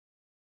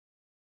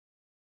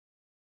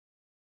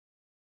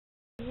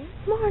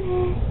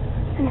Morning,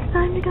 and it's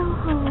time to go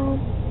home.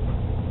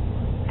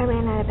 I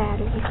ran out of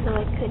battery, so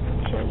I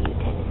couldn't show you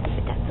Tennessee,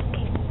 but that's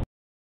okay.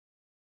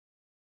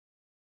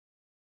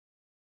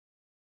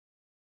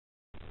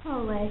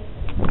 Hallway.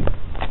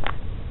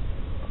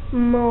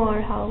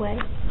 More hallway.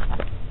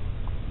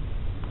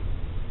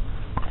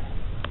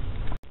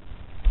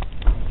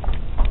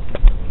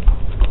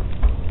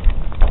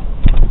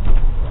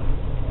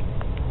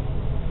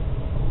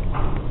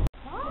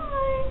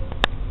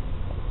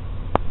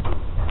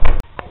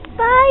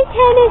 Bye,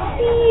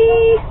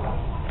 Tennessee!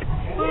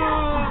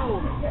 Bye!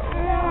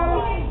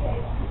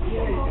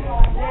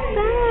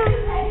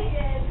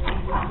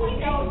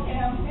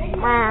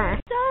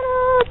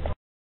 McDonald's!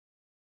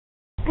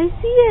 I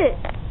see it!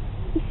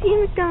 You see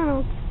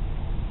McDonald's.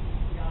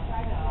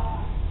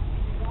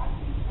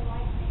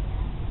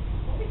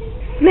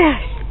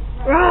 Smash!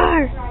 Roar!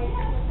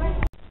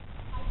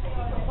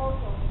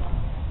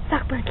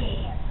 Sock monkey!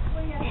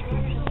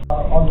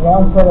 On the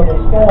onset of a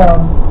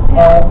storm,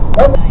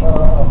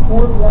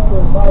 Ford left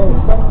their fire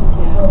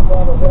 70%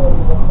 probability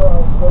of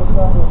occurrence. Those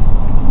numbers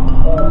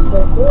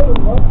stay clearly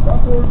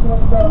upwards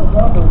ones down the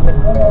numbers, but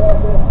then all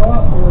I get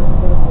across here is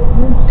there's a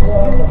huge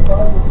swath of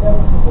 5 to 10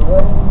 inches of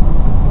rain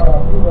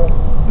through the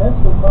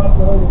densely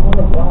populated in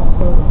the last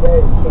 30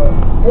 days. So,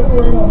 little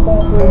rain on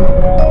fall through.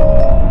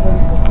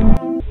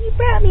 You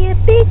brought me a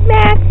Big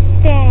Mac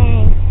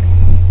thing.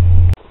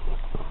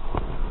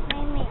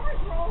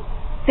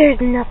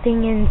 There's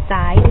nothing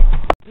inside.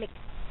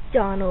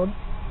 McDonald's.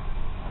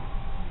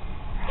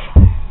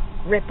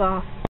 Rip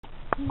off.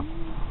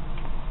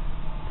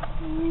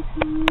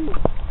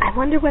 I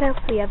wonder what else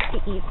we have to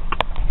eat.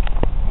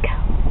 Go.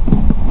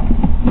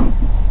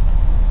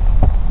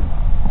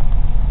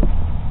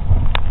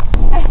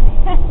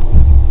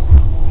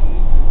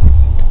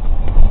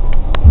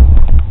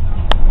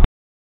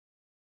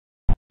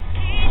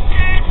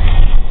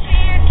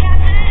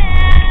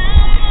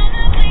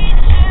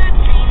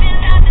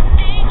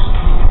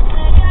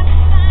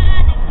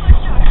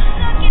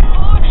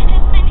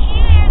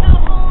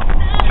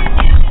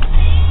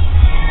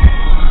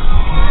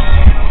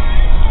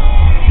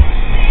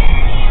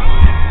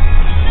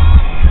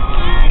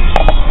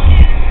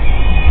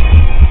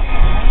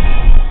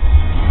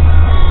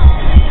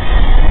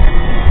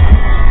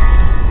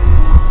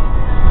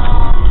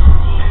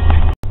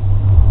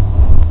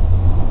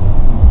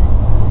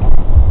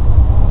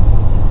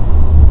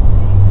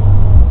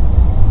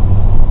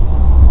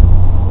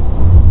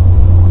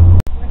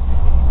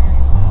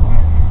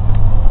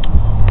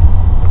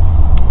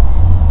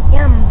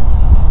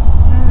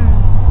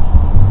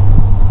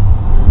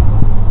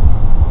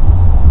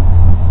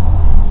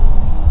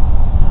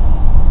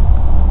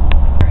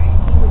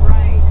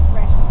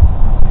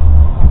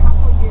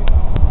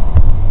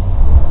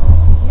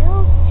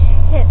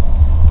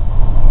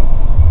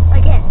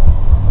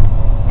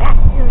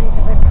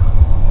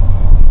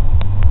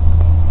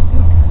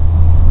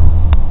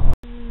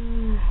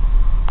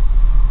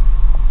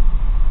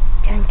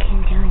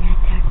 Dunkin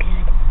donuts are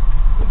good.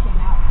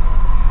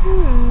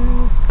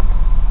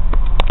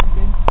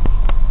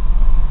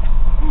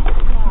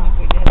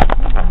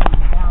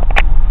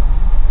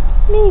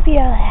 Maybe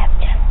I'll have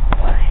just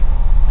one.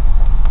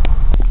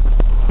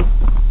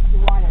 You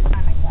want it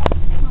kind of that.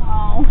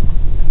 Oh.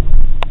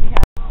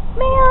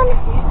 Ma'am.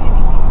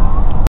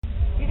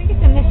 You think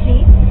it's in the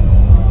sheet?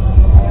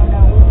 I don't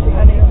know.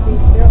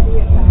 There'll be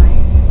a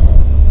sign.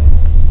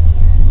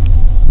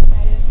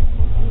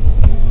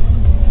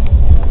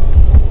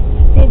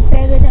 Did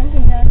say the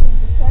Dunkin Donuts is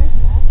the first?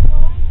 That's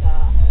what I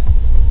thought.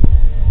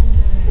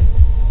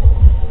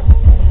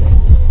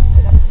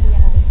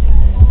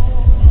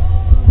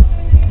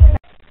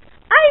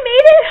 I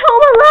made it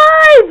home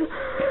alive!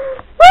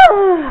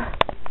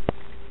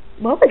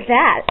 What was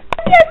that?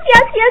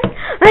 Yes!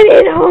 I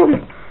made it home!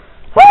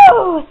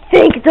 Oh,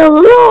 thank the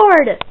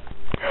Lord!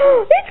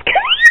 It's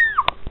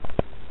Camille!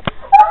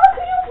 Oh,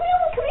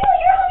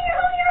 Camille,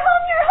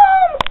 you're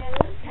home!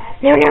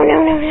 No.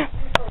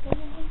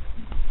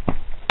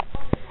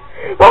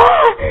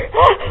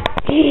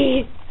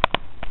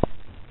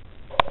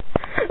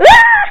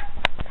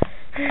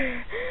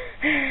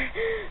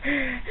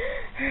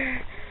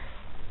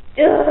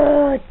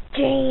 Oh,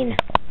 Jane.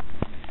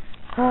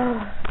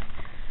 Oh,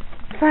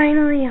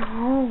 finally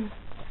home.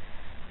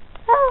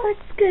 Oh,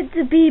 it's good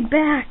to be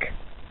back.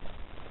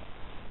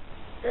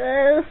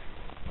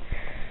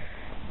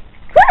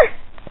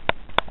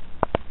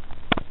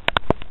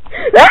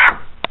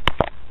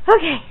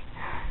 Okay.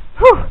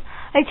 Whew.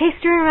 I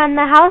chased her around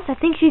the house. I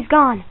think she's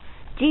gone.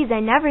 Geez, I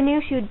never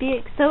knew she would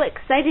be so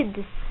excited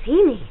to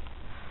see me.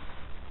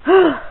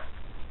 Camille!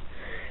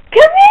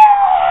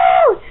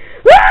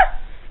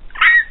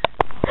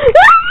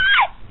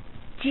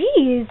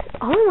 Geez,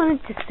 all I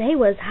wanted to say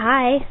was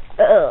hi.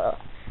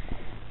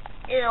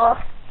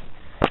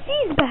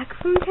 She's back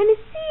from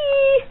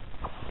Tennessee.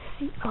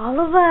 See all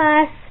of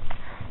us.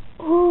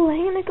 Oh,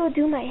 I'm gonna go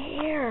do my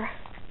hair.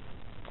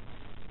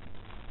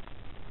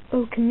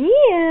 Oh,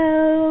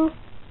 Camille.